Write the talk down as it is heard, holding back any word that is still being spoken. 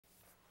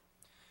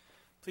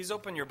Please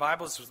open your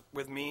Bibles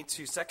with me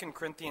to 2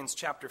 Corinthians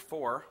chapter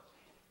 4.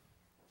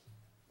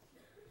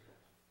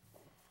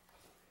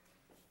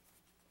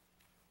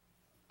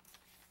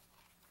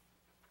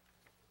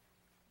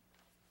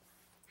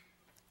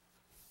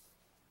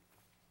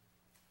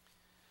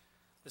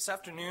 This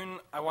afternoon,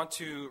 I want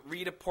to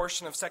read a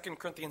portion of 2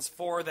 Corinthians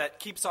 4 that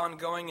keeps on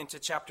going into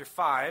chapter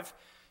 5,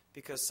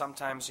 because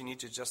sometimes you need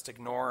to just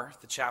ignore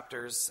the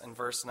chapters and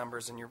verse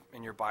numbers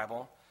in your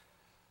Bible.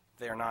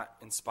 They are not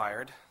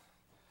inspired.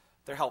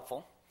 They're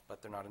helpful,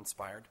 but they're not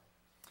inspired.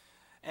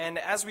 And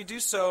as we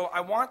do so,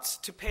 I want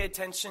to pay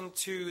attention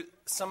to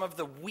some of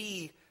the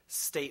we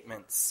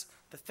statements,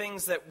 the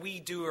things that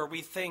we do or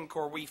we think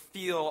or we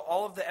feel,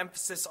 all of the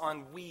emphasis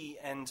on we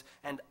and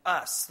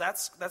us.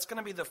 That's going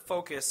to be the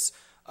focus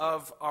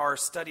of our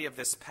study of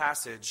this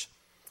passage.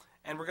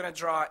 And we're going to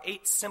draw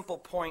 8 simple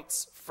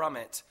points from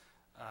it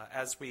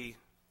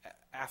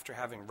after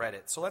having read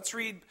it. So let's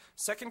read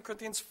 2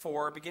 Corinthians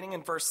 4, beginning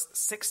in verse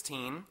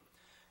 16,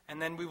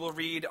 and then we will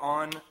read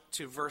on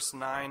to verse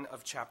 9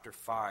 of chapter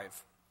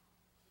 5.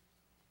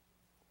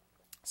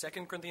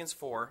 2 Corinthians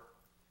 4,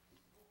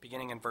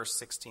 beginning in verse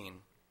 16.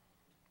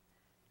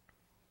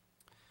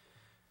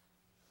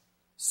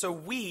 So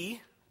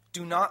we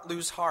do not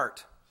lose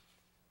heart.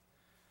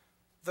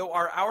 Though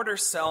our outer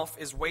self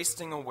is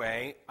wasting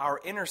away, our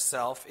inner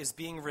self is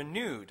being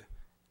renewed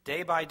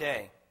day by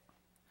day.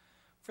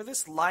 For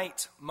this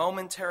light,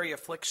 momentary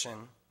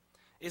affliction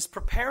is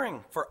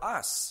preparing for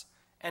us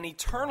an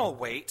eternal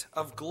weight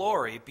of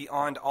glory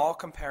beyond all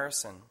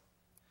comparison,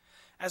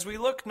 as we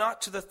look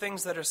not to the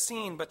things that are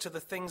seen, but to the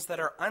things that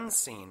are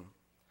unseen.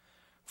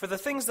 For the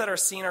things that are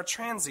seen are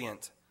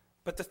transient,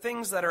 but the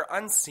things that are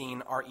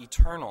unseen are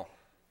eternal.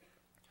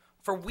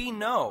 For we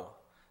know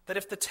that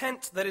if the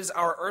tent that is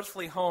our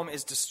earthly home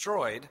is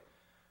destroyed,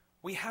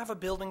 we have a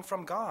building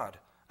from God,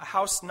 a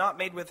house not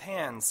made with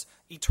hands,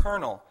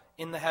 eternal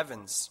in the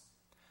heavens.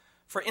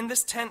 For in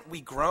this tent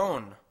we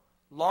groan,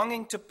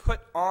 longing to put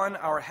on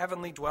our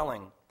heavenly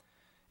dwelling,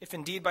 if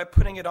indeed by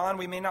putting it on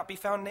we may not be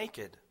found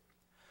naked.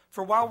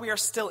 For while we are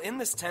still in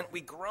this tent,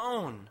 we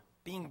groan,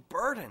 being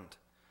burdened,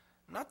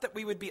 not that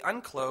we would be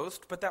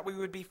unclothed, but that we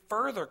would be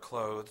further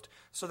clothed,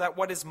 so that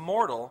what is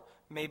mortal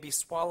may be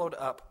swallowed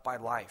up by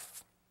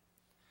life.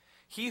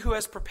 He who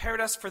has prepared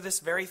us for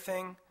this very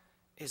thing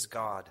is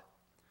God,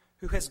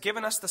 who has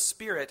given us the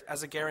Spirit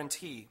as a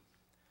guarantee.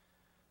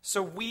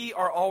 So we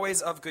are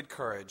always of good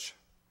courage.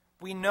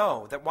 We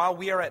know that while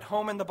we are at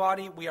home in the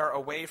body, we are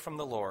away from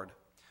the Lord.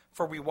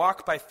 For we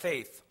walk by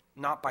faith,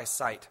 not by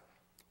sight.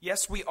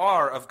 Yes, we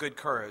are of good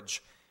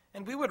courage,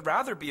 and we would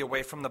rather be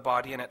away from the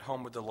body and at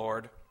home with the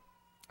Lord.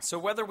 So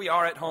whether we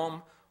are at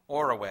home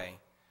or away,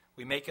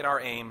 we make it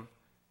our aim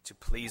to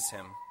please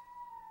him.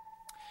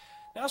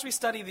 Now as we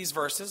study these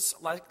verses,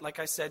 like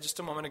I said just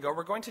a moment ago,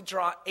 we're going to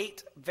draw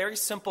 8 very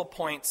simple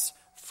points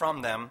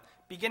from them,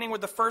 beginning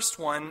with the first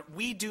one,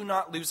 we do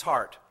not lose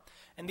heart.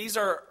 And these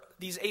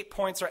 8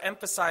 points are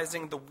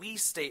emphasizing the we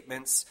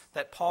statements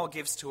that Paul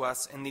gives to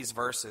us in these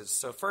verses.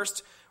 So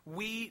first,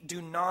 we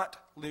do not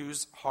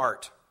lose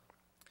heart.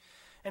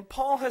 And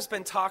Paul has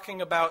been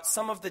talking about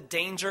some of the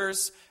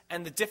dangers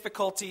and the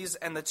difficulties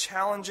and the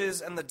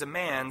challenges and the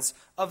demands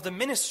of the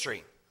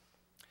ministry,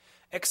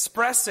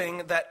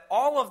 expressing that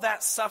all of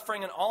that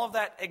suffering and all of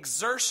that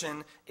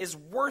exertion is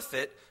worth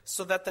it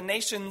so that the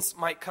nations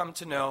might come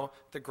to know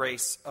the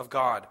grace of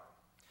God.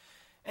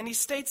 And he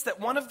states that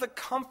one of the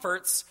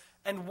comforts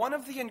and one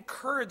of the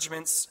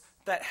encouragements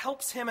that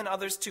helps him and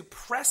others to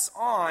press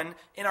on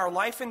in our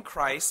life in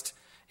Christ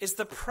is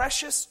the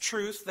precious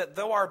truth that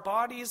though our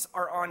bodies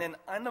are on an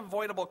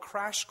unavoidable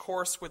crash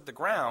course with the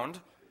ground,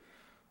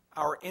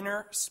 our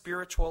inner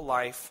spiritual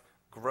life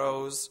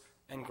grows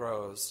and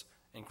grows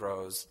and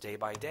grows day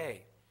by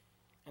day.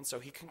 And so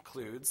he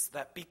concludes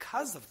that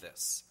because of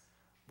this,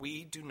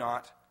 we do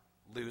not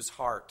lose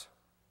heart.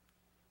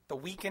 The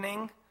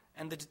weakening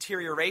and the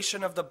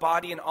deterioration of the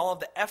body and all of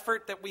the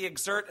effort that we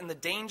exert and the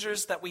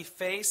dangers that we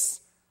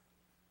face,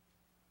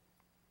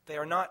 they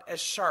are not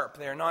as sharp,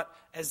 they are not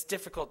as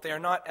difficult, they are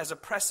not as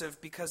oppressive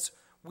because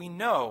we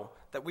know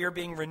that we are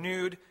being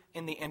renewed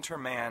in the inner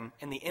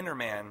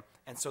man,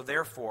 and so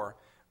therefore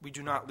we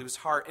do not lose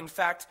heart. In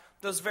fact,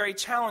 those very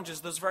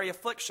challenges, those very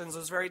afflictions,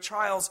 those very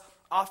trials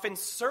often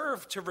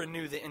serve to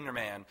renew the inner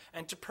man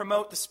and to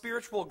promote the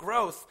spiritual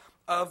growth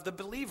of the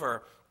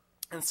believer.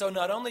 And so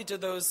not only do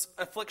those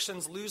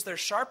afflictions lose their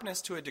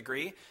sharpness to a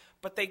degree,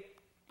 but they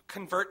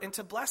convert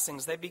into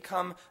blessings. They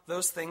become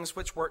those things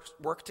which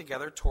work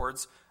together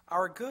towards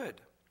our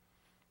good.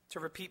 To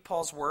repeat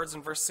Paul's words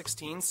in verse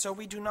 16, so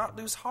we do not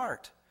lose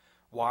heart.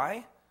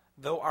 Why?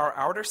 Though our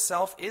outer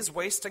self is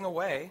wasting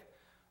away,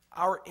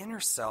 our inner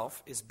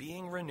self is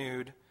being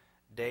renewed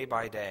day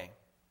by day.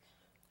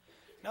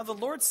 Now the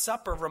Lord's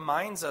Supper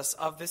reminds us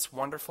of this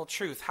wonderful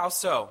truth. How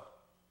so?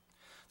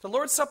 The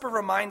Lord's Supper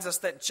reminds us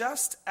that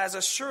just as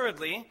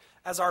assuredly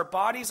as our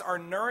bodies are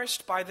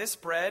nourished by this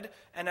bread,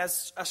 and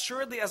as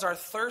assuredly as our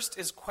thirst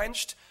is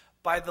quenched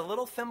by the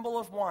little thimble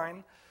of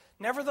wine,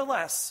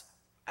 nevertheless,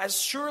 As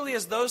surely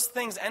as those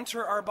things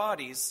enter our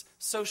bodies,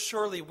 so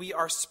surely we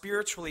are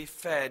spiritually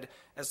fed.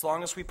 As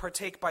long as we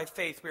partake by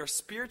faith, we are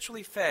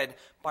spiritually fed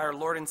by our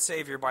Lord and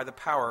Savior by the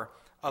power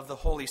of the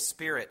Holy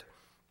Spirit.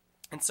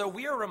 And so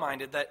we are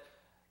reminded that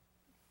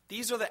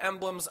these are the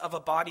emblems of a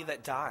body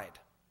that died,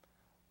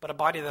 but a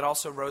body that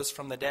also rose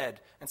from the dead.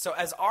 And so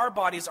as our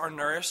bodies are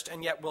nourished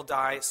and yet will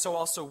die, so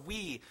also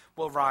we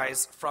will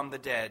rise from the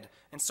dead.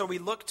 And so we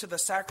look to the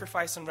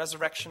sacrifice and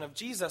resurrection of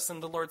Jesus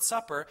in the Lord's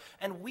Supper,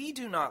 and we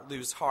do not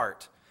lose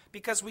heart,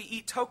 because we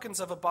eat tokens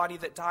of a body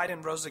that died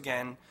and rose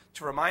again,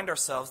 to remind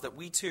ourselves that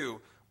we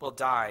too will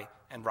die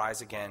and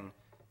rise again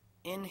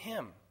in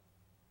him.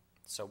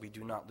 So we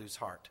do not lose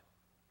heart.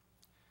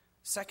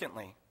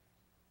 Secondly,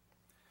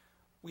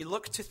 we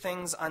look to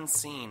things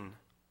unseen.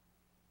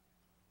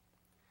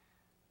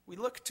 We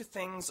look to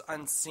things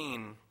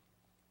unseen.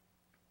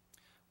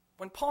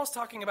 When Paul's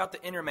talking about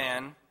the inner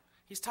man,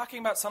 he's talking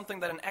about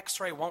something that an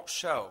x-ray won't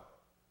show.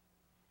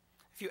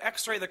 If you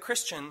x-ray the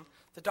Christian,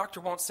 the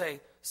doctor won't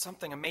say,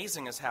 something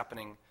amazing is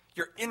happening.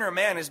 Your inner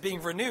man is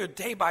being renewed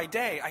day by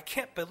day. I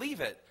can't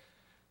believe it.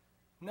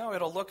 No,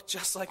 it'll look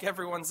just like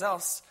everyone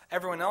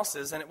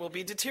else's, and it will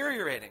be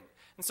deteriorating.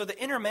 And so the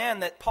inner man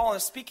that Paul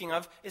is speaking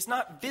of is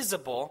not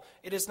visible.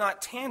 It is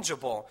not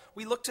tangible.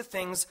 We look to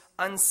things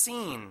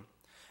unseen.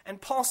 And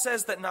Paul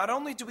says that not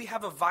only do we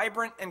have a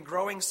vibrant and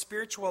growing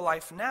spiritual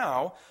life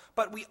now,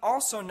 but we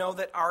also know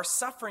that our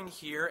suffering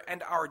here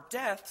and our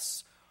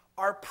deaths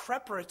are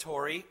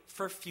preparatory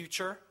for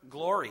future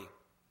glory.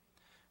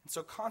 And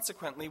so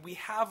consequently, we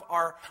have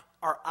our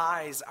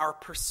eyes, our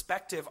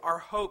perspective, our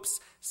hopes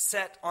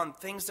set on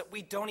things that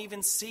we don't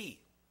even see.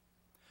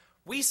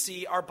 We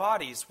see our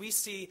bodies. We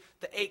see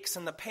the aches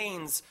and the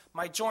pains.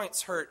 My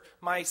joints hurt.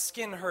 My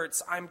skin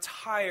hurts. I'm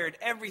tired.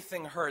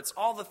 Everything hurts.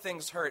 All the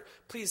things hurt.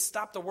 Please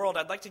stop the world.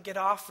 I'd like to get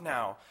off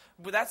now.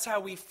 But that's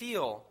how we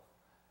feel.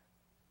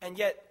 And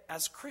yet,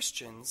 as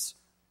Christians,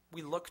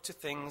 we look to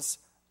things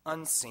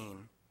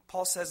unseen.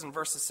 Paul says in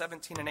verses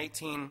 17 and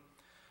 18,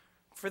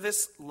 "For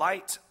this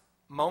light,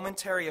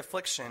 momentary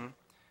affliction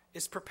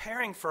is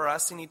preparing for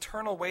us an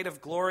eternal weight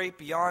of glory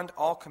beyond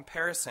all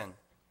comparison."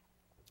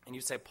 And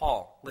you say,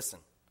 Paul, listen,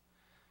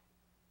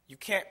 you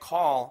can't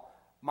call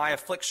my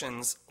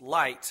afflictions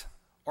light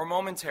or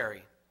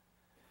momentary.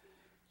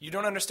 You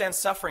don't understand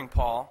suffering,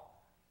 Paul.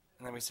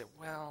 And then we say,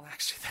 well,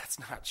 actually, that's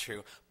not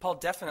true. Paul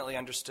definitely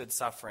understood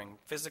suffering,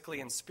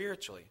 physically and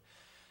spiritually.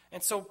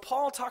 And so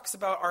Paul talks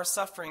about our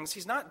sufferings.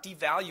 He's not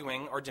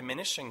devaluing or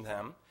diminishing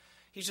them.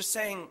 He's just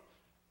saying,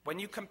 when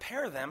you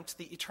compare them to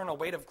the eternal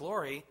weight of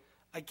glory,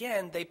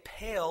 again, they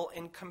pale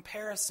in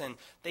comparison.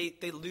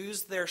 They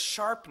lose their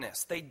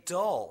sharpness. They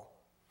dull.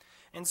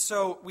 And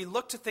so we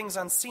look to things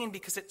unseen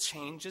because it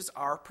changes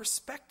our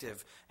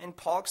perspective. And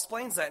Paul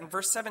explains that in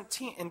verse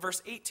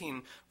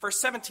 18. Verse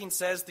 17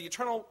 says, the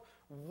eternal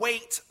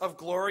weight of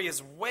glory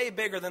is way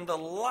bigger than the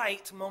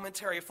light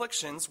momentary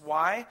afflictions.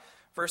 Why?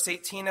 Verse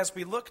 18, as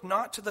we look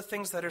not to the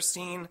things that are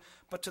seen,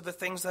 but to the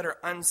things that are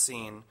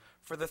unseen.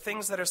 For the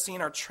things that are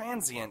seen are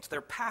transient,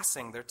 they're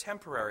passing, they're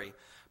temporary.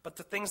 But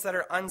the things that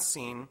are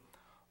unseen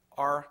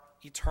are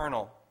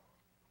eternal.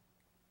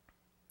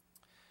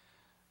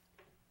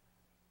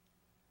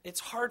 It's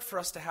hard for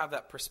us to have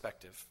that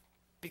perspective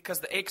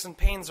because the aches and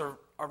pains are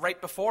right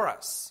before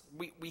us.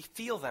 We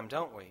feel them,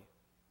 don't we?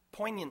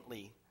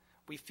 Poignantly.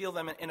 We feel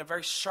them in a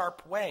very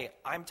sharp way.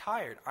 I'm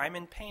tired. I'm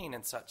in pain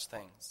and such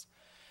things.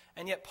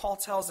 And yet Paul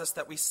tells us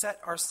that we set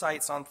our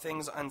sights on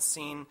things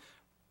unseen,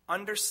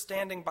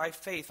 understanding by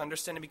faith,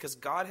 understanding because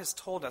God has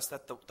told us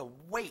that the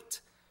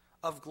weight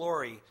of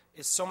glory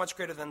is so much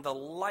greater than the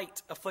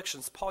light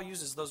afflictions. Paul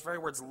uses those very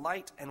words,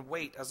 light and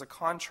weight, as a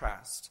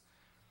contrast.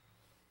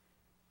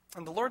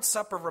 And the Lord's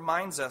Supper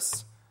reminds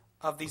us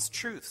of these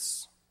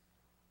truths.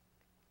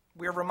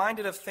 We are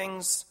reminded of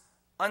things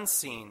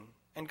unseen.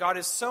 And God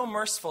is so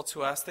merciful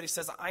to us that he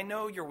says, I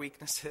know your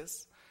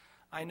weaknesses.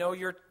 I know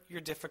your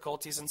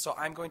difficulties. And so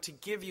I'm going to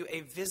give you a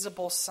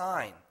visible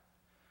sign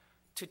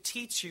to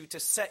teach you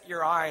to set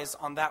your eyes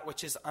on that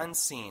which is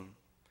unseen.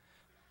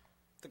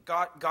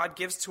 God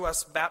gives to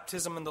us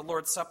baptism and the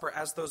Lord's Supper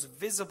as those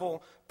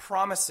visible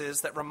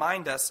promises that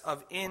remind us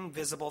of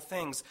invisible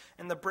things.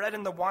 And the bread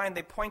and the wine,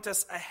 they point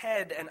us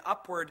ahead and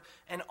upward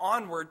and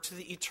onward to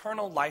the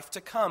eternal life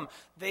to come.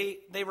 They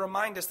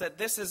remind us that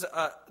this is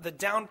the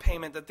down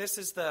payment, that this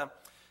is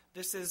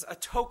a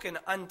token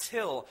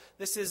until,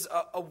 this is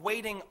a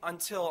waiting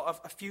until of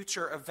a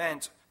future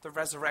event, the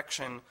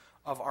resurrection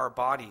of our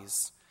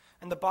bodies.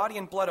 And the body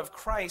and blood of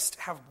Christ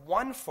have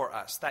won for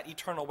us that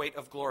eternal weight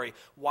of glory.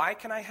 Why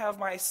can I have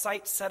my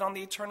sight set on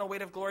the eternal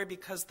weight of glory?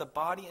 Because the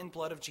body and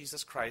blood of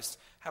Jesus Christ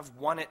have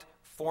won it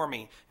for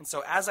me. And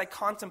so as I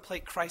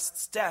contemplate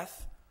Christ's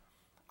death,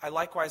 I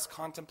likewise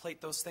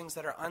contemplate those things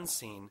that are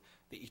unseen,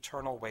 the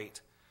eternal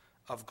weight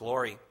of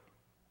glory.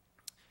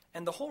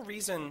 And the whole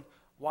reason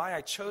why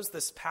I chose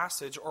this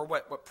passage, or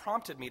what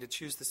prompted me to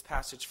choose this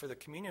passage for the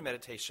communion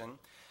meditation,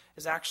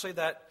 is actually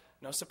that,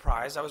 no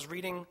surprise, I was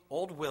reading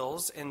old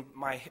wills in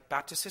my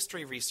Baptist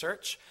history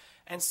research,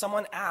 and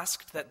someone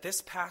asked that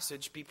this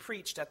passage be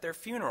preached at their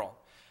funeral.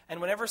 And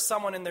whenever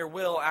someone in their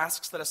will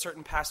asks that a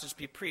certain passage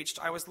be preached,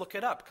 I always look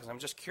it up because I'm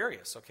just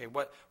curious. Okay,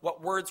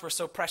 what words were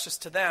so precious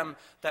to them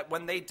that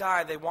when they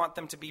die, they want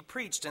them to be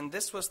preached? And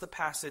this was the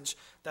passage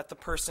that the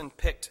person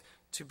picked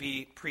to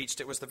be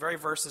preached. It was the very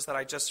verses that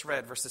I just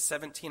read, verses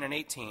 17 and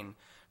 18.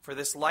 For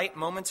this light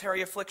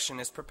momentary affliction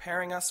is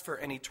preparing us for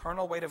an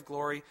eternal weight of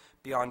glory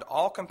beyond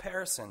all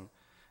comparison,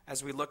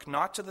 as we look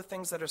not to the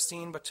things that are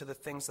seen, but to the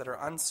things that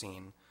are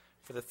unseen.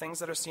 For the things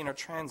that are seen are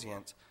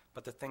transient,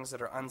 but the things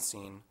that are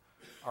unseen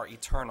are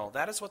eternal.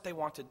 That is what they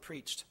wanted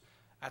preached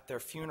at their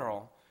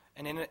funeral.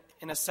 And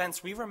in a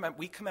sense,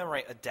 we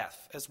commemorate a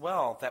death as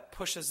well that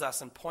pushes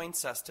us and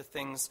points us to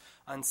things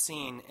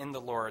unseen in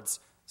the Lord's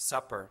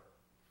Supper.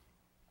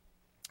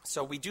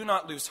 So we do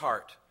not lose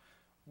heart.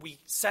 We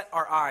set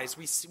our eyes.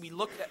 We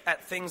look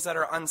at things that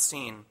are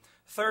unseen.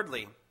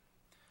 Thirdly,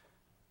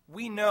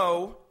 we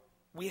know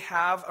we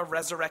have a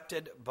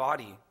resurrected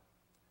body.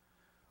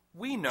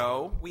 We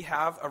know we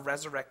have a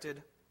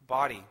resurrected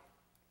body.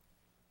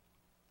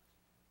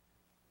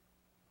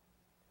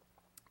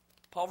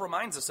 Paul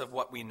reminds us of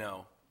what we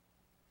know.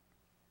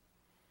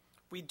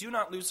 We do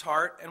not lose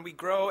heart, and we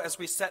grow as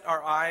we set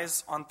our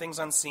eyes on things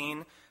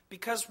unseen,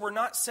 because we're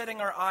not setting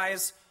our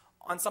eyes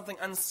on something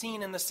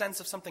unseen in the sense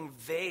of something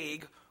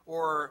vague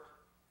or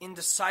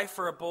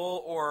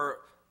indecipherable or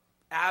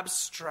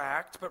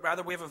abstract, but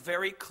rather we have a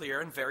very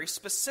clear and very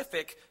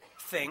specific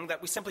thing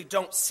that we simply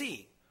don't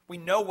see. We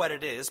know what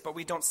it is, but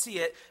we don't see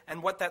it,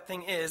 and what that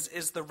thing is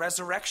the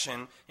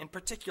resurrection, in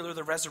particular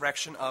the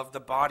resurrection of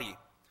the body.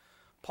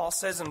 Paul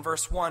says in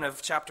verse 1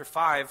 of chapter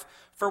 5,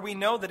 "For we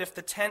know that if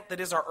the tent that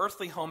is our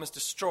earthly home is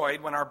destroyed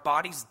when our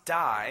bodies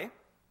die,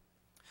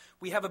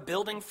 we have a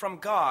building from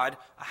God,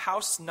 a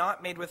house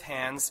not made with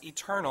hands,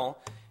 eternal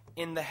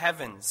in the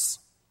heavens."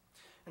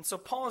 And so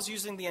Paul is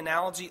using the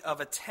analogy of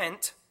a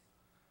tent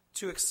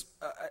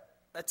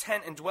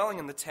and dwelling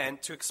in the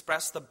tent to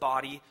express the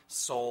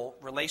body-soul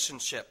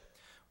relationship.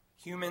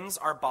 Humans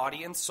are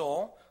body and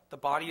soul. The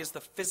body is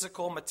the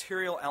physical,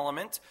 material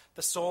element.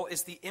 The soul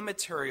is the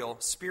immaterial,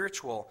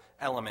 spiritual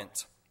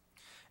element.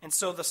 And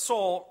so the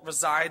soul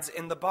resides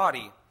in the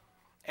body.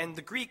 And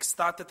the Greeks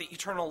thought that the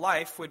eternal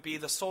life would be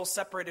the soul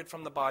separated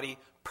from the body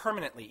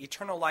permanently.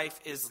 Eternal life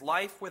is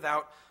life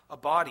without a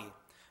body.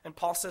 And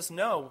Paul says,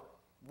 no,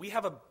 we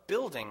have a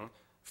building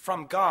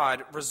from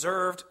God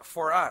reserved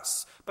for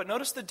us. But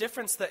notice the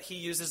difference that he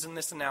uses in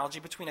this analogy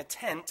between a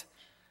tent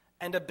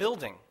and a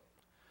building.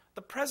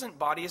 The present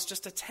body is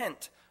just a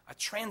tent, a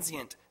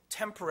transient,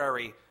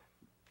 temporary,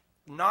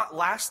 not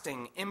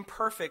lasting,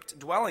 imperfect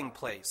dwelling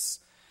place.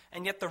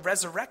 And yet the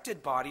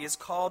resurrected body is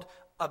called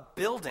a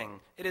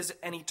building. It is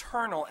an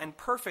eternal and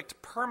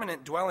perfect,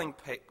 permanent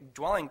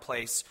dwelling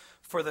place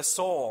for the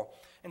soul.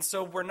 And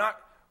so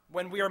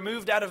when we are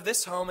moved out of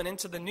this home and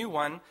into the new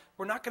one,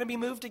 we're not going to be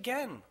moved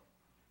again.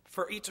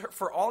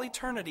 For all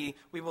eternity,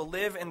 we will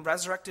live in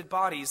resurrected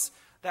bodies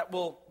that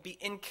will be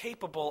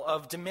incapable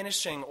of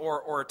diminishing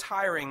or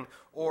tiring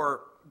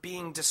or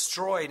being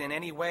destroyed in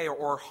any way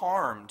or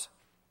harmed.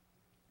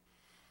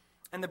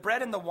 And the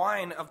bread and the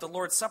wine of the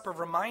Lord's Supper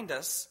remind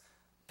us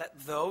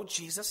that though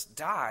Jesus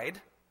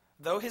died,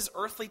 though his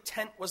earthly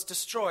tent was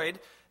destroyed,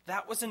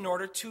 that was in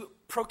order to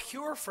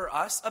procure for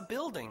us a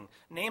building,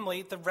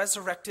 namely the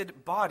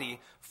resurrected body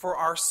for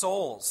our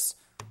souls.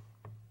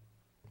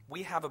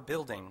 We have a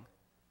building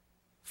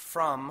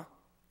from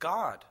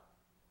God.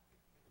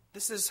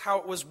 This is how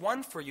it was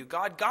won for you.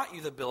 God got you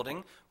the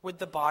building with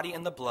the body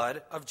and the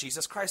blood of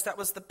Jesus Christ. That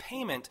was the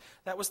payment.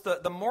 That was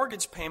the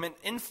mortgage payment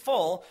in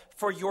full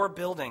for your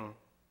building.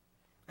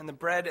 And the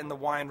bread and the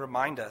wine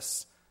remind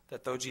us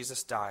that though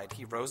Jesus died,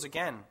 he rose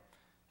again.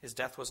 His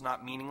death was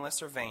not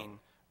meaningless or vain.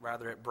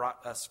 Rather, it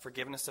brought us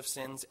forgiveness of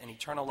sins and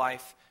eternal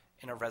life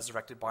in a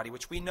resurrected body,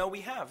 which we know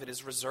we have. It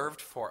is reserved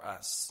for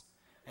us,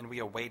 and we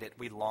await it.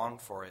 We long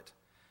for it.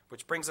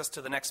 Which brings us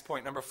to the next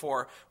point, number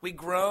 4. We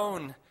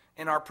groan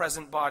in our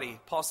present body.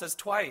 Paul says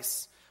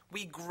twice,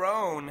 we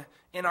groan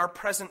in our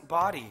present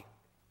body.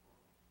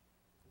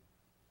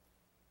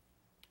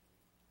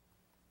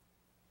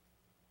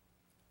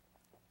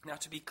 Now,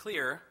 to be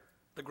clear,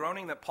 the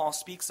groaning that Paul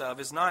speaks of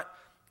is not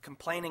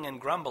complaining and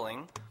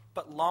grumbling,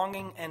 but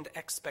longing and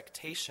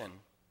expectation.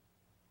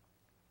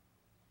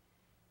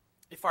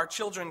 If our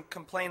children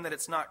complain that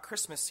it's not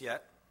Christmas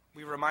yet,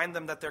 we remind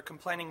them that their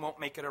complaining won't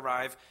make it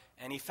arrive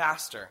any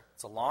faster.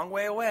 It's a long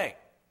way away.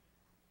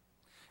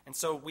 And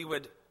so we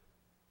would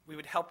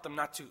help them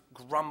not to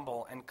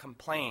grumble and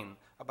complain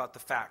about the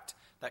fact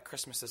that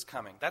Christmas is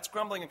coming. That's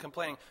grumbling and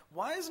complaining.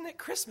 Why isn't it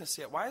Christmas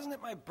yet? Why isn't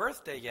it my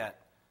birthday yet?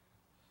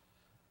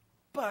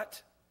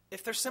 But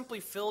if they're simply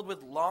filled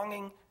with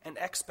longing and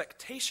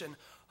expectation,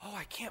 oh,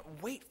 I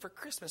can't wait for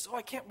Christmas. Oh,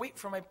 I can't wait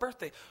for my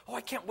birthday. Oh,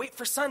 I can't wait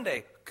for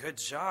Sunday. Good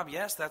job.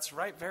 Yes, that's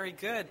right. Very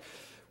good.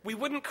 We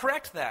wouldn't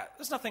correct that.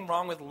 There's nothing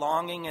wrong with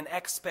longing and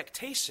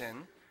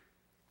expectation.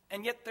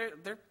 And yet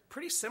they're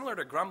pretty similar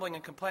to grumbling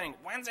and complaining.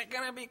 When's it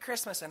going to be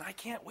Christmas? And I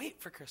can't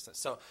wait for Christmas.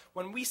 So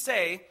when we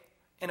say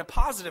in a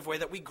positive way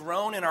that we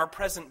groan in our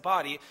present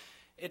body,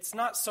 it's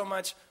not so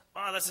much,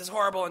 oh, this is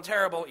horrible and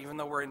terrible, even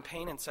though we're in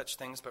pain in such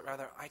things, but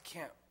rather, I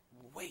can't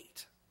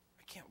wait.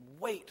 I can't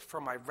wait for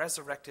my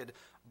resurrected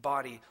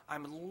body.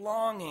 I'm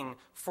longing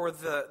for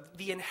the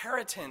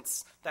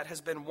inheritance that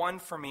has been won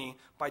for me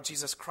by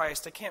Jesus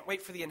Christ. I can't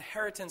wait for the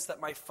inheritance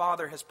that my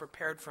Father has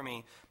prepared for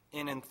me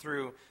in and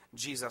through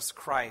Jesus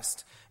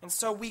Christ. And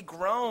so we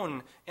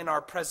groan in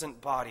our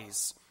present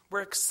bodies.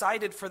 We're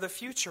excited for the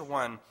future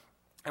one,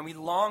 and we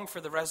long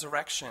for the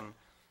resurrection.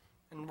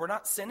 And we're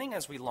not sinning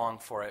as we long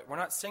for it. We're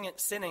not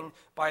sinning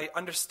by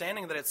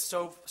understanding that it's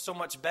so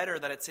much better,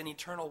 that it's an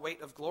eternal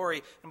weight of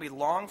glory, and we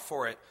long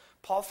for it.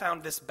 Paul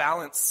found this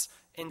balance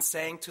in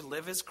saying to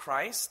live is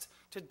Christ,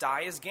 to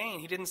die is gain.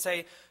 He didn't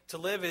say to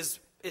live is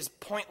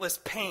pointless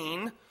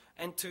pain,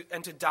 and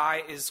to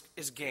die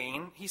is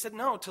gain. He said,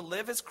 no, to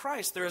live is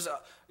Christ.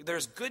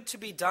 There's good to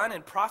be done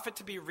and profit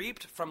to be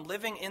reaped from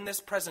living in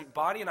this present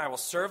body, and I will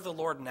serve the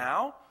Lord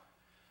now.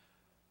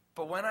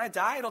 But when I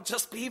die, it'll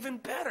just be even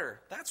better.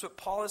 That's what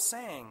Paul is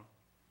saying.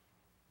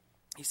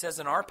 He says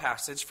in our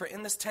passage, for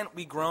in this tent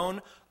we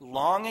groan,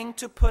 longing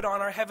to put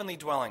on our heavenly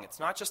dwelling. It's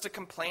not just a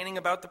complaining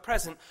about the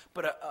present,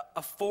 but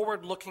a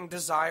forward-looking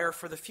desire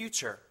for the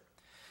future.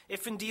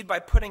 If indeed by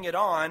putting it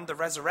on, the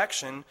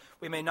resurrection,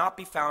 we may not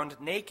be found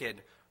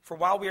naked. For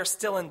while we are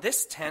still in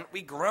this tent,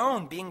 we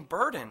groan, being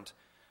burdened.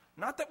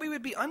 Not that we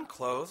would be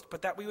unclothed,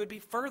 but that we would be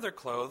further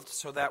clothed,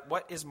 so that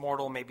what is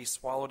mortal may be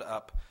swallowed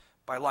up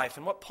by life.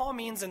 And what Paul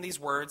means in these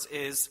words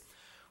is,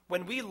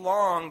 when we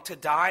long to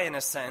die in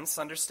a sense,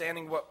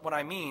 understanding what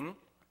I mean,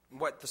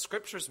 what the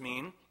scriptures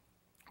mean,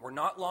 we're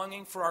not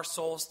longing for our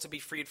souls to be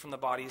freed from the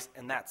bodies,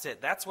 and that's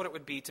it. That's what it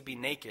would be to be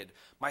naked.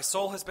 My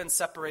soul has been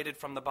separated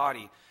from the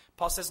body.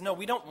 Paul says, no,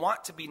 we don't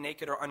want to be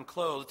naked or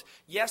unclothed.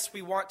 Yes,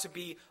 we want to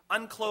be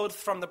unclothed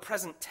from the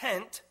present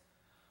tent,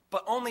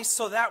 but only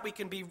so that we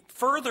can be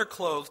further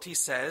clothed, he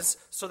says,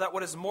 so that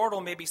what is mortal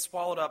may be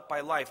swallowed up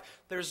by life.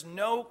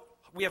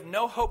 We have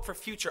no hope for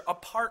future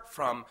apart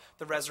from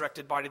the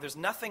resurrected body. There's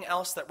nothing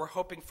else that we're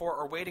hoping for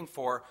or waiting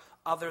for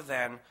other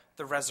than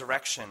the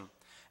resurrection.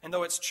 And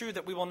though it's true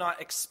that we will not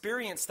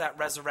experience that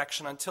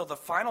resurrection until the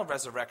final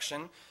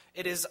resurrection,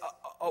 it is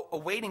a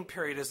waiting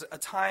period, is a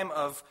time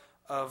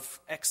of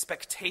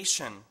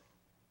expectation.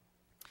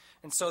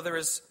 And so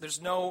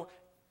there's no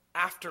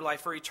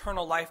afterlife or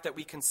eternal life that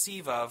we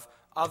conceive of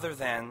other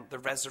than the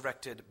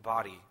resurrected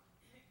body.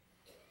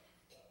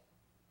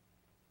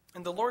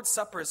 And the Lord's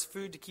Supper is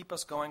food to keep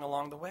us going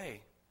along the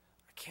way.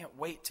 I can't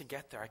wait to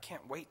get there. I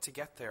can't wait to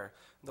get there.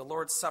 The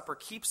Lord's Supper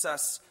keeps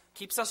us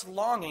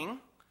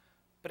longing,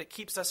 but it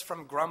keeps us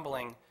from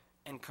grumbling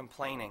and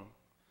complaining.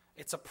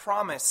 It's a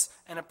promise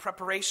and a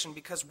preparation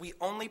because we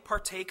only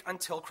partake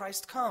until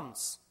Christ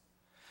comes.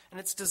 And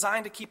it's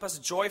designed to keep us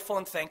joyful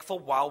and thankful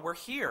while we're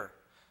here,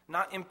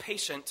 not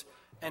impatient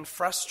and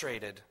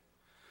frustrated.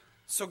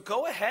 So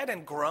go ahead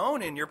and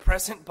groan in your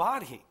present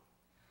body.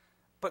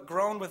 But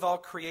groan with all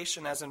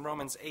creation, as in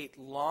Romans 8,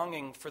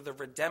 longing for the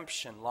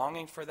redemption,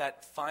 longing for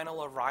that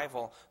final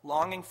arrival,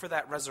 longing for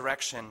that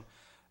resurrection,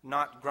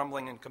 not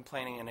grumbling and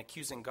complaining and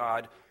accusing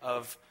God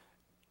of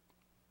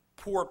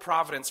poor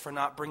providence for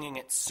not bringing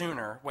it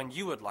sooner when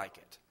you would like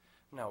it.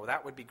 No,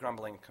 that would be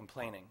grumbling and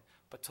complaining.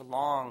 But to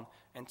long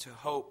and to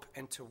hope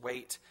and to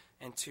wait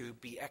and to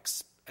be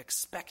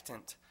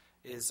expectant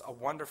is a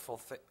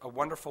wonderful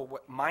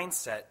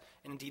mindset.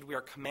 And indeed, we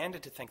are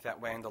commanded to think that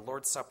way, and the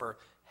Lord's Supper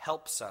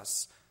helps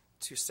us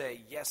to say,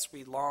 yes,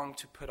 we long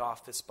to put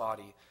off this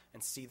body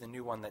and see the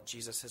new one that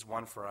Jesus has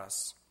won for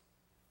us.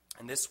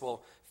 And this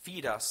will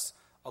feed us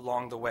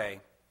along the way.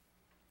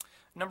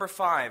 Number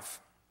 5,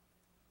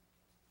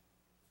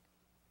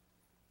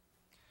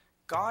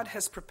 God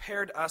has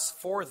prepared us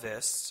for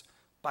this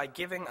by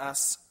giving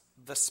us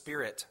the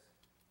Spirit.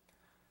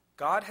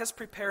 God has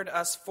prepared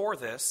us for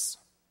this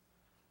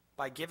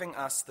by giving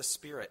us the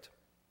Spirit.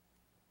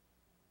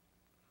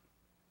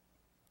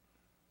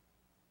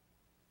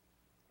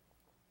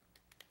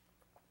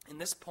 In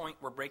this point,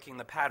 we're breaking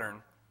the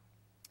pattern.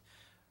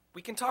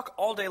 We can talk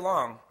all day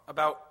long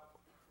about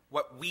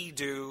what we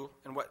do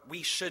and what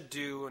we should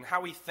do and how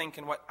we think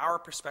and what our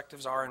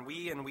perspectives are and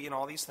we and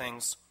all these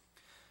things.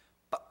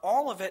 But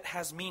all of it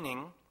has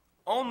meaning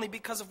only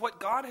because of what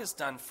God has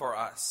done for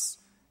us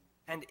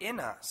and in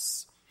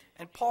us.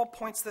 And Paul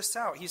points this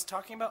out. He's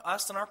talking about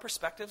us and our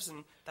perspectives,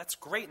 and that's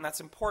great and that's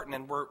important,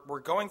 and we're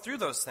going through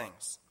those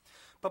things.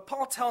 But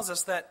Paul tells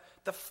us that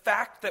the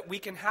fact that we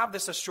can have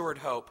this assured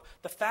hope,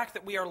 the fact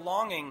that we are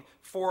longing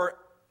for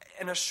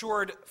an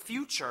assured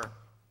future,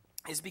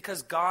 is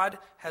because God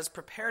has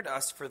prepared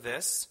us for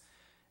this,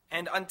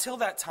 and until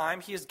that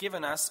time, he has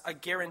given us a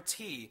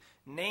guarantee,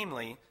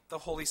 namely the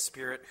Holy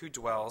Spirit who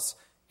dwells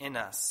in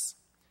us.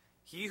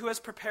 He who has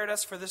prepared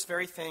us for this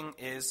very thing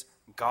is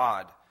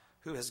God,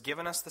 who has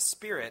given us the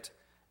Spirit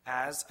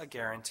as a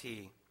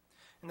guarantee.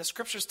 And the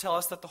Scriptures tell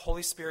us that the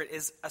Holy Spirit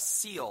is a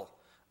seal,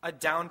 a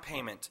down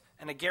payment,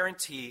 and a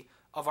guarantee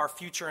of our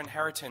future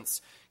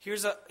inheritance.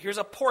 Here's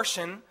a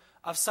portion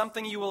of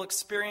something you will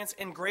experience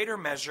in greater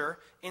measure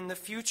in the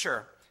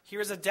future.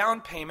 Here's a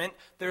down payment.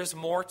 There's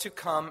more to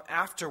come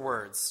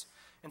afterwards.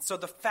 And so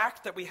the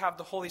fact that we have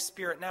the Holy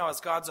Spirit now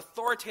as God's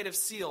authoritative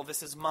seal,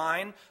 this is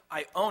mine,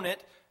 I own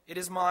it, it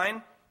is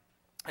mine,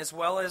 as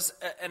well as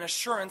an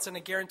assurance and a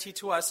guarantee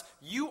to us,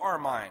 you are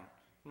mine.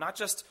 Not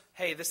just,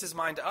 hey, this is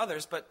mine to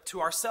others, but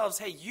to ourselves,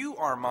 hey, you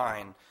are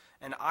mine,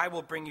 and I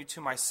will bring you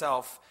to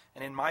myself,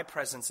 and in my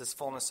presence is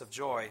fullness of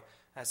joy,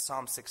 as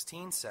Psalm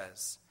 16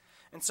 says.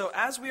 And so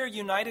as we are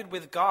united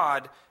with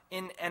God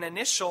in an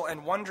initial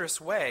and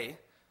wondrous way,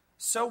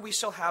 so we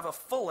shall have a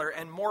fuller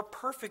and more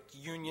perfect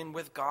union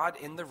with God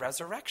in the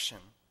resurrection.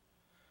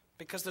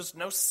 Because there's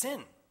no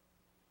sin.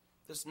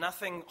 There's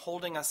nothing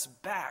holding us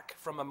back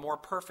from a more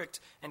perfect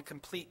and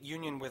complete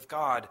union with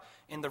God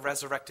in the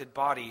resurrected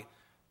body,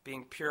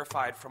 being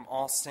purified from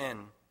all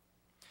sin.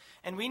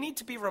 And we need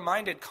to be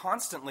reminded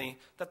constantly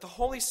that the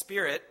Holy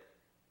Spirit,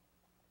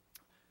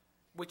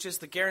 which is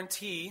the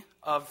guarantee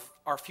of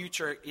our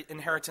future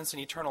inheritance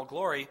and eternal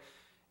glory,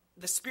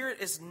 the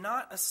Spirit is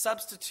not a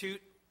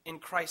substitute in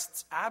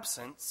Christ's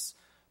absence,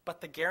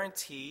 but the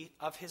guarantee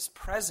of his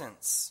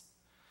presence.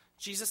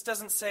 Jesus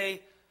doesn't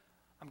say,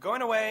 I'm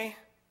going away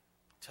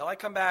till I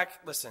come back.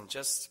 Listen,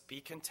 just be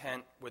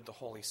content with the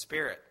Holy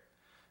Spirit.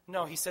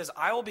 No, he says,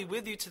 I will be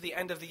with you to the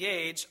end of the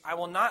age. I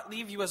will not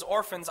leave you as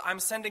orphans.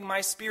 I'm sending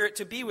my Spirit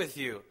to be with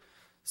you.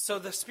 So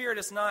the Spirit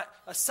is not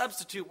a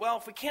substitute. Well,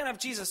 if we can't have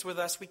Jesus with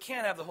us, we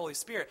can't have the Holy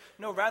Spirit.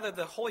 No, rather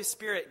the Holy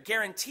Spirit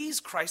guarantees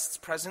Christ's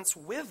presence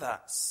with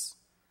us.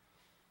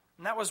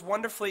 And that was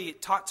wonderfully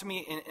taught to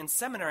me in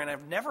seminary, and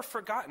I've never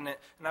forgotten it,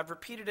 and I've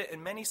repeated it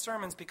in many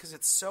sermons because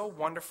it's so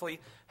wonderfully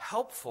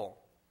helpful.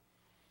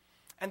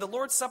 And the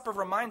Lord's Supper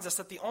reminds us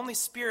that the only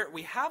Spirit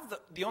we have,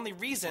 the only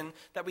reason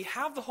that we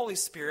have the Holy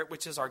Spirit,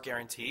 which is our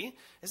guarantee,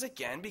 is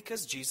again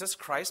because Jesus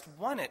Christ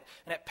won it.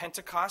 And at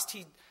Pentecost,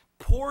 he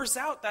pours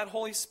out that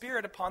Holy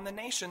Spirit upon the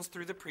nations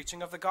through the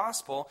preaching of the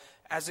gospel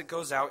as it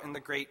goes out in the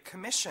Great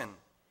Commission.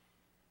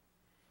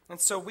 And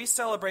so we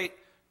celebrate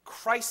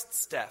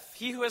Christ's death.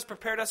 He who has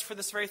prepared us for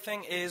this very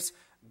thing is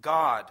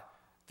God.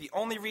 The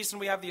only reason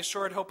we have the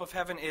assured hope of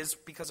heaven is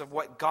because of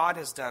what God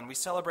has done. We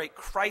celebrate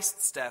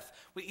Christ's death.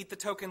 We eat the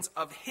tokens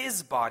of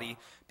his body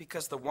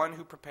because the one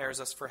who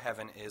prepares us for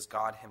heaven is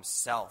God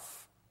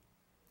himself.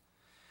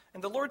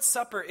 And the Lord's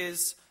Supper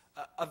is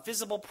a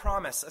visible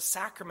promise, a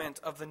sacrament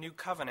of the new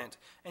covenant.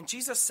 And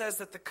Jesus says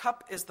that the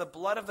cup is the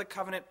blood of the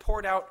covenant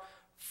poured out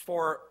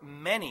for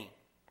many.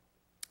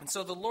 And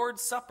so the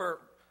Lord's Supper,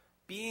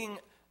 being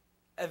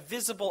a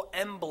visible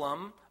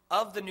emblem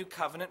of the new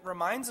covenant,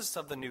 reminds us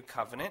of the new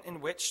covenant, in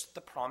which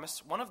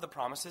one of the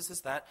promises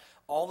is that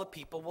all the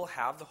people will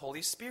have the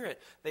Holy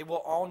Spirit. They will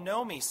all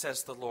know me,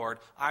 says the Lord.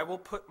 I will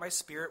put my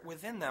Spirit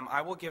within them.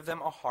 I will give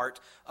them a heart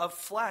of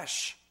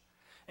flesh.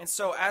 And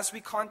so as we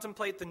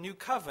contemplate the new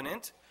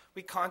covenant,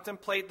 we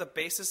contemplate the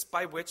basis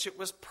by which it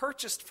was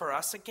purchased for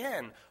us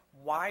again.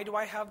 Why do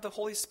I have the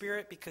Holy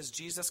Spirit? Because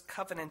Jesus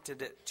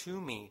covenanted it to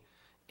me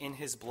in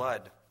his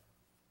blood.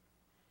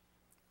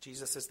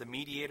 Jesus is the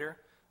mediator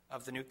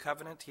of the new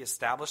covenant. He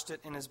established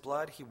it in his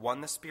blood. He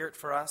won the Spirit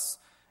for us,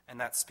 and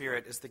that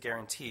Spirit is the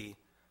guarantee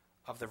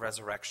of the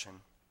resurrection.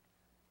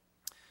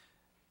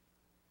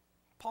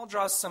 Paul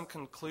draws some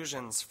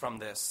conclusions from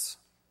this,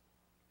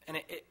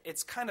 and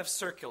it's kind of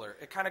circular.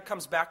 It kind of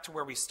comes back to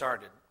where we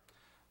started.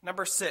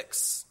 Number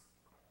 6,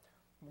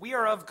 we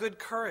are of good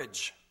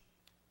courage.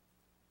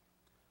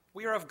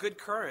 We are of good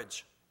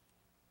courage.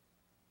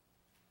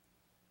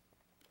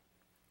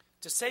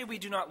 To say we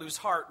do not lose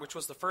heart, which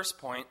was the first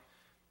point,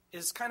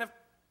 is kind of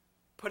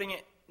putting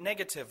it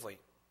negatively.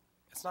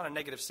 It's not a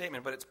negative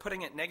statement, but it's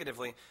putting it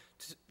negatively.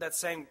 That's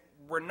saying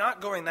we're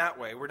not going that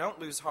way. We don't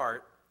lose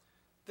heart.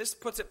 This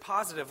puts it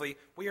positively.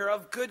 We are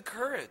of good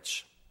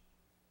courage.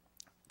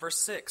 Verse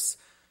 6,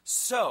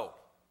 so,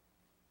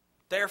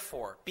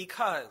 therefore,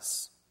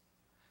 because,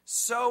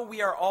 so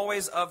we are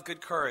always of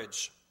good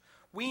courage.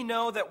 We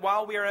know that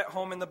while we are at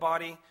home in the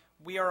body,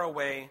 we are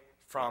away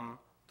from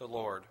the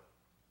Lord.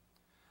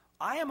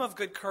 I am of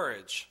good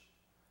courage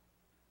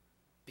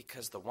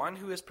because the one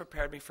who has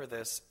prepared me for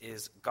this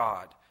is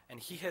God. And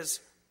he has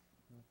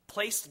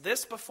placed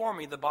this before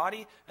me, the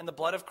body and the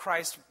blood of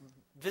Christ,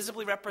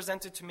 visibly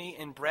represented to me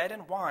in bread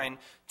and wine,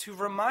 to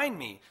remind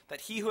me that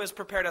he who has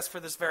prepared us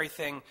for this very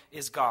thing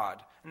is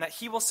God, and that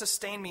he will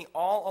sustain me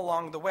all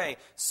along the way.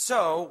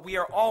 So we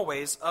are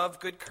always of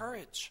good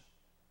courage.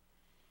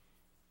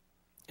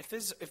 If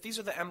these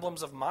are the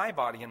emblems of my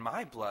body and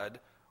my blood,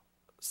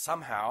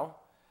 somehow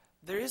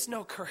there is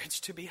no courage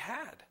to be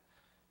had,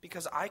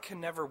 because I could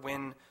never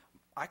win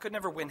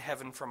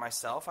heaven for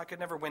myself. I could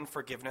never win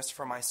forgiveness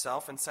for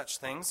myself and such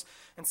things.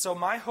 And so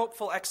my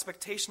hopeful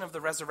expectation of the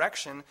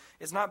resurrection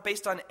is not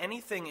based on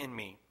anything in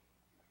me,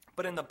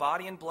 but in the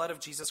body and blood of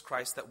Jesus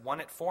Christ that won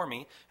it for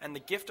me, and the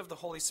gift of the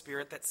Holy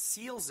Spirit that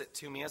seals it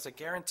to me as a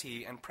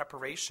guarantee and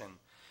preparation.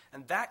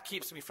 And that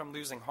keeps me from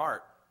losing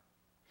heart.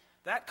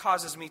 That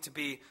causes me to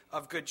be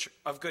of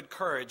good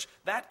courage.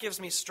 That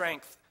gives me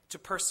strength to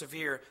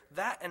persevere.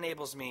 That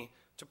enables me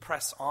to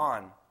press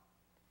on.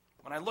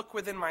 When I look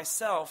within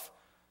myself,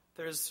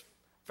 there's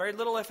very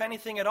little, if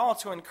anything at all,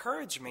 to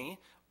encourage me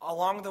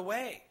along the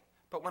way.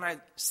 But when I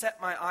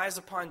set my eyes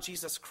upon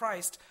Jesus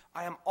Christ,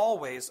 I am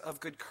always of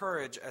good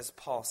courage, as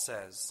Paul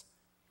says.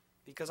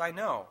 Because I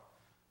know,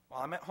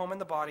 while I'm at home in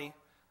the body,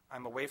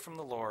 I'm away from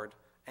the Lord.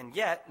 And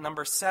yet,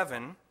 number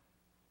 7,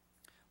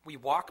 we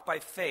walk by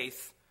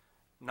faith,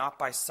 not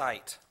by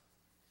sight.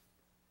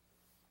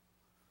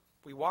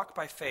 We walk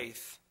by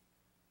faith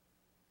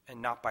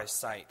and not by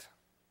sight.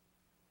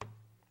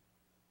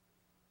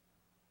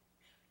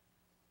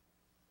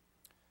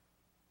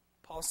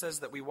 Paul says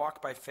that we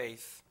walk by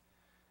faith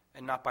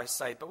and not by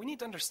sight, but we need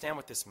to understand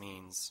what this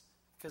means,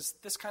 because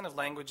this kind of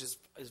language is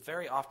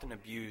very often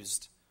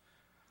abused.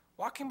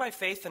 Walking by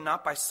faith and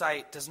not by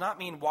sight does not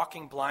mean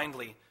walking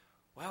blindly.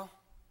 Well,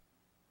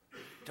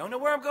 don't know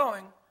where I'm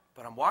going,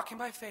 but I'm walking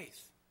by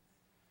faith,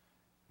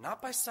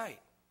 not by sight.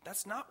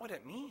 That's not what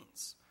it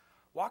means.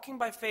 Walking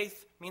by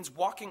faith means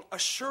walking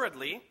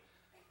assuredly,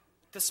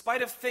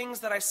 despite of things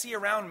that I see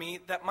around me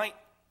that might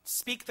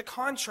speak the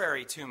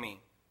contrary to me.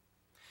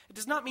 It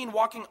does not mean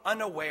walking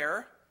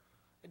unaware.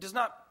 It does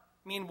not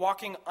mean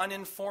walking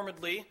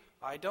uninformedly.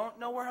 I don't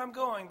know where I'm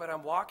going, but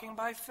I'm walking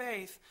by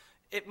faith.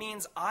 It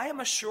means I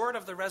am assured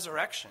of the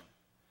resurrection.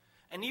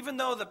 And even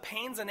though the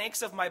pains and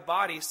aches of my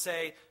body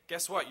say,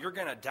 guess what, you're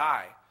going to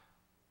die,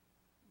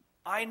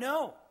 I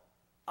know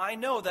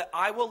that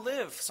I will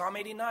live. Psalm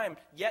 89,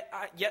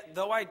 yet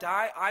though I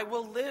die, I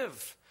will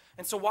live.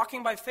 And so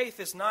walking by faith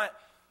is not,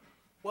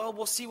 well,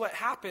 we'll see what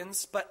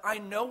happens, but I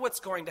know what's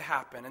going to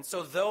happen. And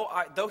so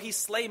though he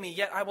slay me,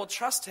 yet I will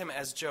trust him,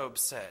 as Job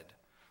said.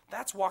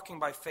 That's walking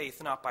by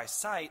faith, not by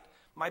sight.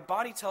 My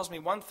body tells me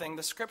one thing,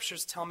 the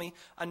scriptures tell me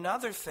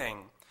another thing.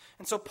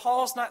 And so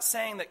Paul's not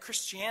saying that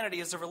Christianity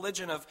is a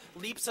religion of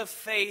leaps of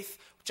faith,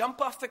 jump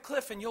off the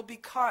cliff and you'll be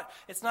caught.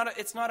 It's not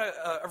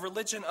a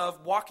religion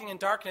of walking in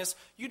darkness.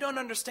 You don't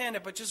understand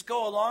it, but just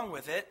go along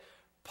with it.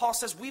 Paul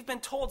says we've been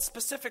told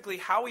specifically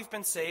how we've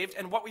been saved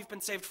and what we've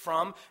been saved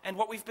from and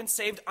what we've been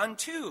saved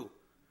unto.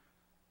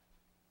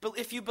 But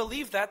if you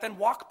believe that, then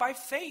walk by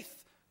faith.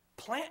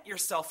 Plant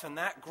yourself in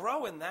that,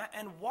 grow in that,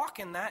 and walk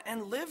in that,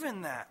 and live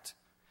in that.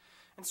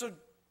 And so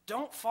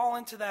don't fall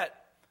into that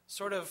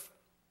sort of...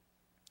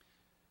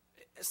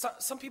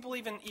 Some people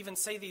even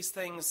say these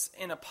things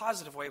in a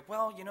positive way.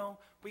 Well,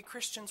 we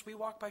Christians, we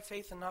walk by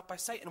faith and not by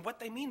sight. And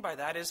what they mean by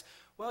that is,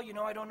 well,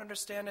 I don't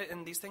understand it,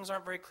 and these things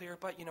aren't very clear,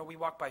 but, we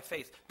walk by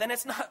faith. Then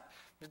it's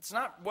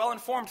not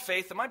well-informed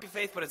faith. It might be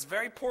faith, but it's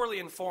very poorly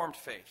informed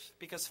faith,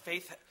 because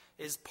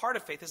part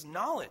of faith is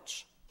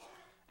knowledge.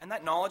 And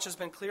that knowledge has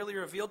been clearly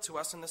revealed to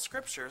us in the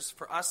scriptures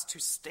for us to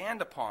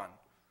stand upon.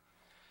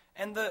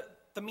 And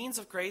the means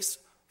of grace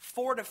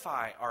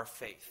fortify our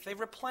faith. They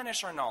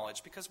replenish our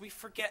knowledge because we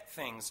forget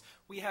things.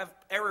 We have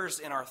errors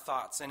in our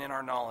thoughts and in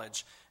our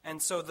knowledge.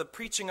 And so the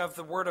preaching of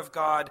the Word of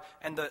God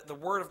and the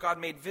Word of God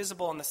made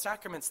visible in the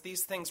sacraments,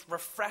 these things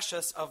refresh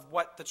us of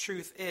what the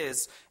truth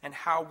is and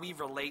how we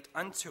relate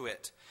unto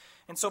it.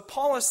 And so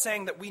Paul is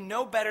saying that we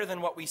know better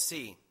than what we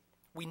see.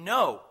 We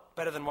know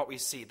better than what we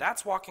see.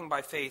 That's walking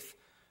by faith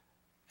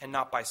and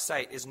not by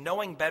sight, is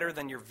knowing better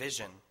than your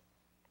vision.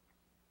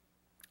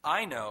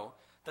 I know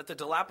that the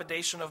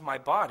dilapidation of my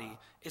body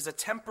is a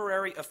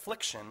temporary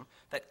affliction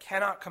that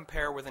cannot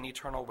compare with an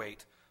eternal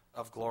weight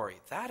of glory.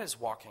 That is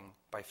walking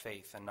by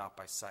faith and not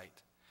by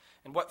sight.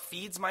 And what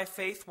feeds my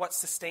faith, what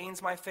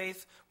sustains my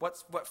faith,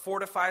 what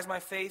fortifies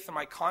my faith and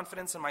my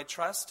confidence and my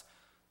trust?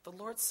 The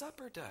Lord's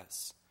Supper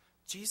does.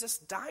 Jesus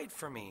died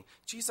for me.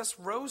 Jesus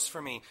rose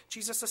for me.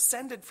 Jesus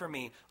ascended for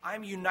me.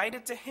 I'm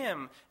united to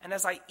him. And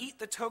as I eat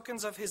the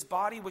tokens of his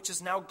body, which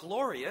is now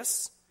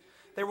glorious,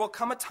 there will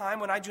come a time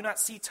when I do not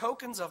see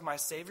tokens of my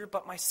Savior,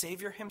 but my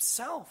Savior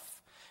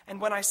himself.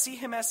 And when I see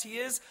him as he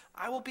is,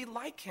 I will be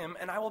like him,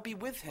 and I will be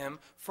with him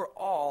for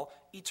all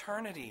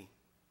eternity.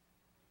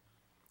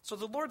 So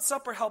the Lord's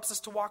Supper helps us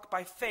to walk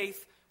by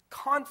faith,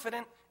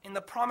 confident in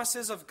the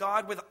promises of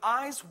God, with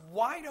eyes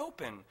wide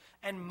open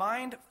and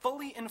mind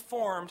fully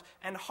informed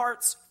and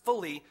hearts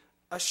fully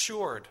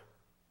assured.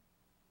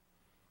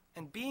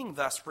 And being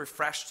thus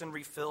refreshed and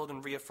refilled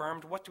and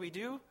reaffirmed, what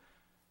do?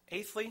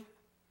 Eighthly,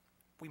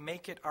 we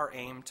make it our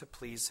aim to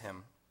please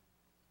him.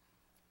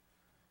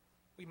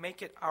 We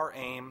make it our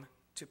aim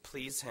to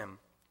please him.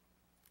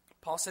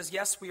 Paul says,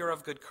 yes, we are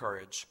of good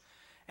courage,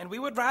 and we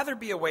would rather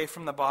be away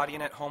from the body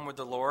and at home with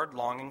the Lord,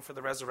 longing for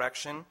the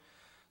resurrection.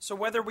 So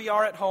whether we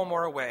are at home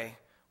or away,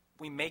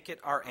 we make it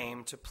our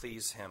aim to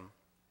please him.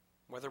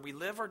 Whether we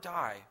live or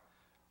die,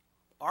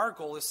 our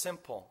goal is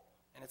simple.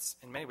 And it's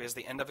in many ways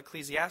the end of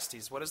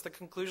Ecclesiastes. What is the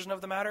conclusion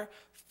of the matter?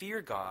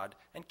 Fear God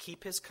and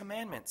keep his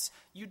commandments.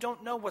 You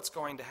don't know what's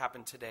going to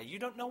happen today. You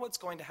don't know what's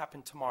going to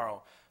happen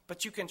tomorrow.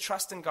 But you can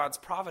trust in God's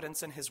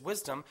providence and his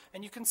wisdom,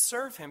 and you can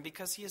serve him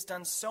because he has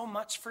done so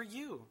much for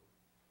you.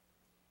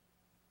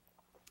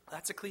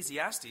 That's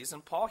Ecclesiastes,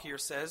 and Paul here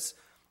says,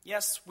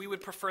 yes, we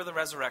would prefer the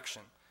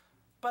resurrection,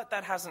 but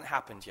that hasn't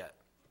happened yet.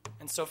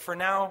 And so for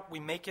now, we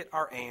make it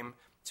our aim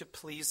to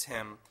please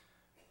him,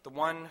 the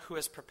one who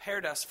has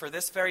prepared us for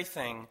this very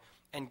thing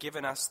and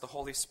given us the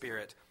Holy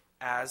Spirit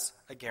as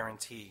a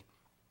guarantee.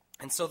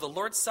 And so the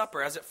Lord's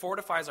Supper, as it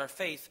fortifies our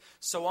faith,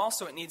 so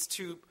also it needs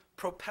to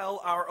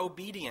propel our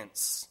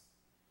obedience.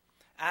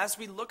 As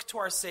we look to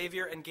our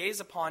Savior and gaze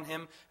upon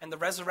him and the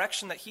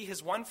resurrection that he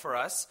has won for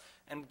us,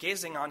 and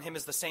gazing on him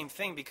is the same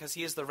thing because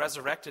he is the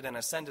resurrected and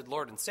ascended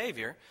Lord and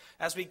Savior,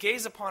 as we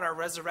gaze upon our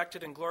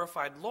resurrected and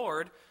glorified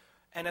Lord,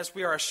 and as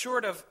we are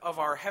assured of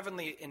our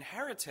heavenly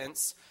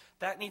inheritance,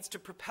 that needs to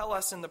propel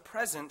us in the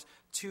present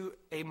to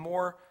a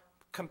more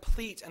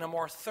complete and a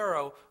more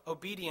thorough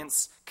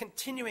obedience,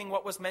 continuing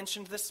what was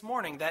mentioned this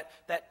morning,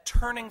 that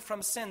turning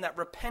from sin, that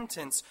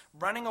repentance,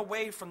 running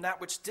away from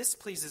that which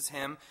displeases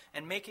him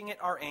and making it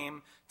our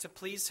aim to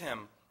please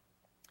him.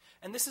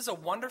 And this is a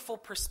wonderful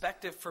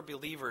perspective for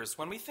believers.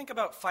 When we think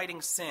about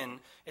fighting sin,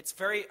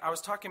 I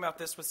was talking about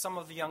this with some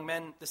of the young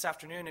men this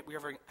afternoon. We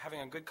were having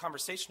a good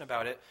conversation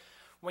about it.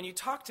 When you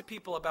talk to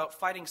people about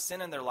fighting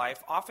sin in their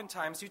life,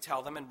 oftentimes you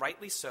tell them, and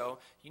rightly so,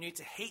 you need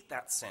to hate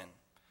that sin.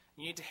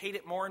 You need to hate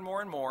it more and more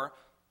and more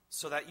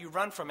so that you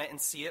run from it and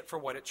see it for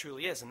what it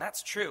truly is. And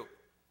that's true.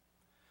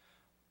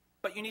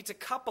 But you need to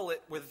couple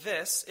it with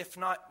this, if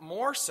not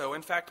more so,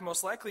 in fact,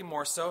 most likely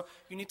more so,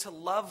 you need to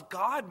love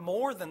God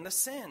more than the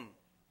sin.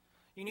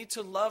 You need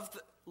to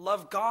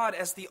love God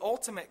as the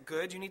ultimate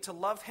good. You need to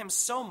love him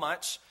so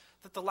much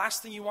that the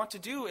last thing you want to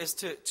do is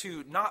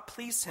to not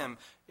please him.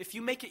 If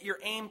you make it your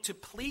aim to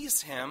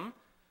please him,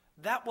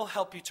 that will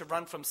help you to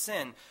run from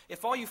sin.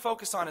 If all you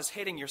focus on is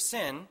hating your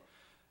sin,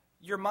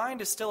 your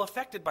mind is still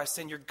affected by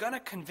sin. You're going to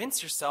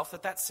convince yourself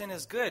that sin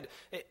is good.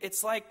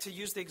 It's like, to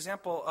use the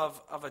example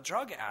of a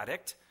drug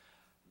addict,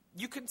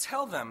 you could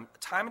tell them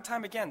time and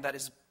time again that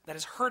is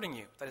hurting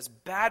you, that is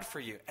bad for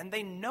you, and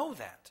they know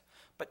that.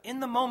 But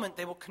in the moment,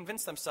 they will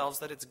convince themselves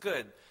that it's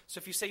good. So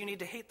if you say you need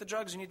to hate the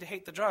drugs, you need to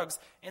hate the drugs,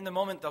 in the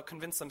moment they'll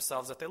convince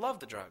themselves that they love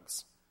the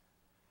drugs.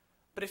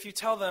 But if you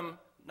tell them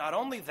not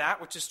only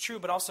that, which is true,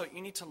 but also you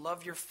need to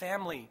love your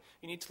family,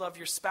 you need to love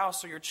your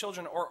spouse or your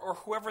children or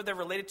whoever they're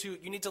related to,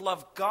 you need to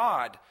love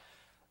God.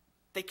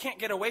 They can't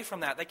get away from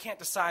that. They can't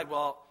decide,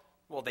 well,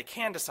 they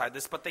can decide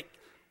this, but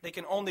they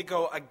can only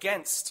go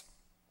against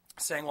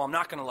saying, well, I'm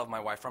not going to love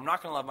my wife, or I'm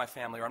not going to love my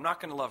family, or I'm not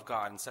going to love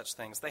God, and such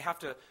things. They have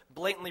to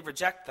blatantly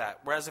reject that.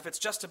 Whereas if it's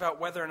just about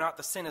whether or not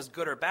the sin is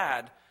good or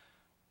bad,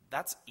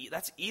 that's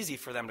easy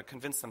for them to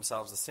convince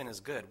themselves the sin is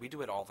good. We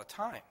do it all the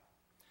time.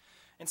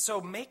 And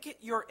so make it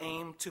your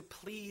aim to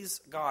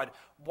please God.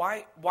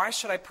 Why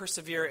should I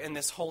persevere in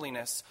this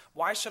holiness?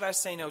 Why should I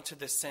say no to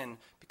this sin?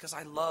 Because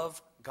I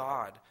love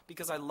God,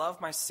 because I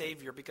love my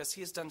Savior, because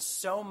he has done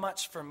so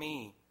much for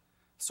me.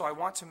 So I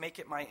want to make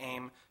it my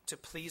aim to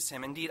please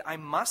him. Indeed, I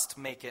must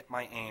make it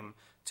my aim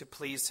to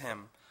please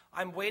him.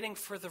 I'm waiting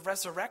for the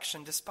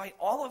resurrection despite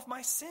all of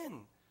my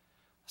sin.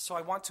 So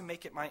I want to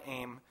make it my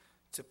aim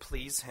to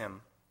please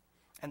him.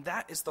 And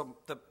that is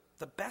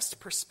the best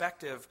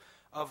perspective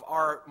of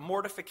our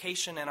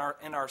mortification and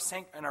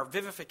our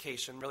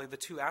vivification, really the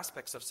two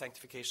aspects of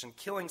sanctification,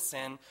 killing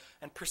sin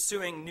and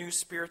pursuing new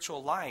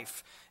spiritual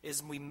life,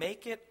 is we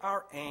make it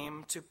our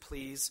aim to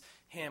please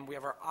him. We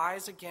have our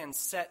eyes again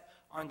set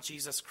on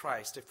Jesus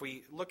Christ. If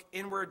we look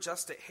inward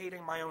just at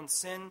hating my own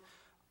sin,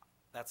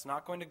 that's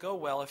not going to go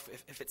well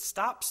if it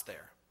stops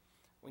there.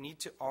 We need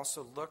to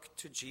also look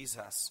to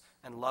Jesus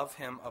and love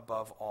him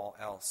above all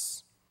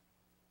else.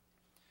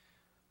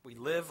 We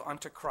live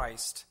unto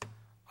Christ,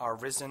 our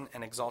risen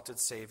and exalted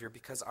Savior,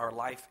 because our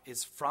life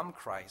is from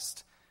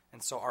Christ,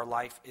 and so our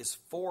life is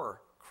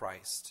for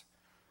Christ.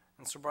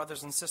 And so,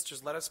 brothers and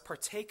sisters, let us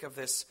partake of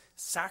this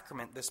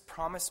sacrament, this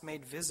promise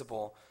made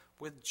visible,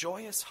 with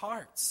joyous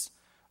hearts,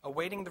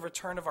 awaiting the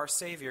return of our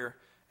Savior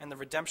and the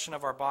redemption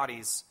of our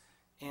bodies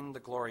in the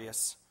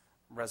glorious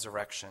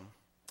resurrection.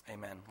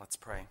 Amen. Let's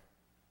pray.